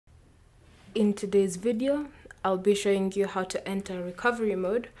In today's video, I'll be showing you how to enter recovery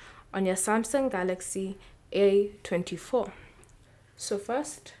mode on your Samsung Galaxy A24. So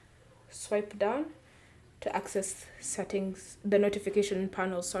first, swipe down to access settings, the notification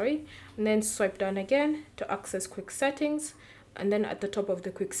panel, and then swipe down again to access quick settings, and then at the top of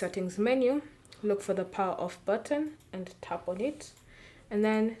the quick settings menu, look for the power off button and tap on it, and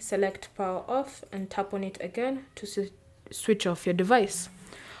then select power off and tap on it again to switch off your device.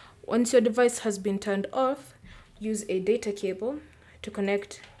 Once your device has been turned off, use a data cable to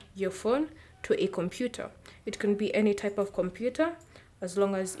connect your phone to a computer. It can be any type of computer as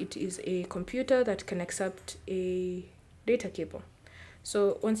long as it is a computer that can accept a data cable.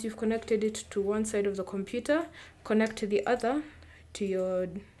 So once you've connected it to one side of the computer, connect the other to your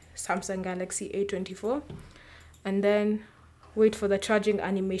Samsung Galaxy A24 and then wait for the charging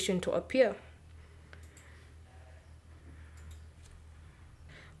animation to appear.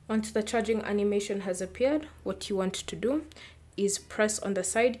 Once the charging animation has appeared, what you want to do is press on the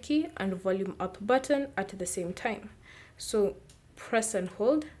side key and volume up button at the same time. So press and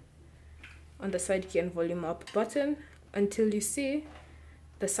hold on the side key and volume up button until you see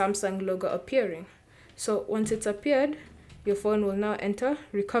the Samsung logo appearing. So once it's appeared, your phone will now enter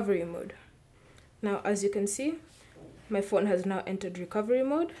recovery mode. Now, as you can see, my phone has now entered recovery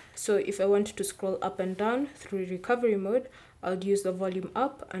mode. So if I want to scroll up and down through recovery mode, I'll use the volume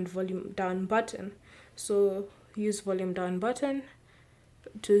up and volume down button. So use volume down button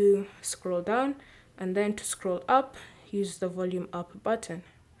to scroll down, and then to scroll up, use the volume up button.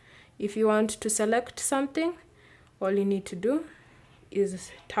 If you want to select something, all you need to do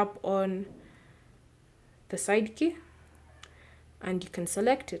is tap on the side key and you can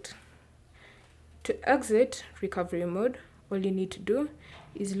select it. To exit recovery mode, all you need to do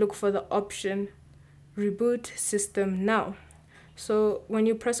is look for the option Reboot System Now. So when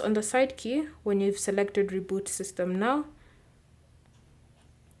you press on the side key, when you've selected Reboot System Now,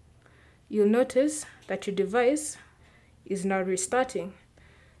 you'll notice that your device is now restarting.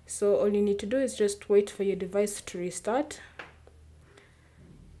 So all you need to do is just wait for your device to restart.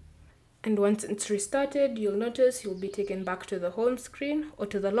 And once it's restarted, you'll notice you'll be taken back to the home screen or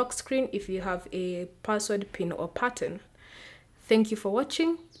to the lock screen if you have a password, PIN, or pattern. Thank you for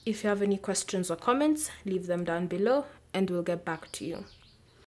watching. If you have any questions or comments, leave them down below and we'll get back to you.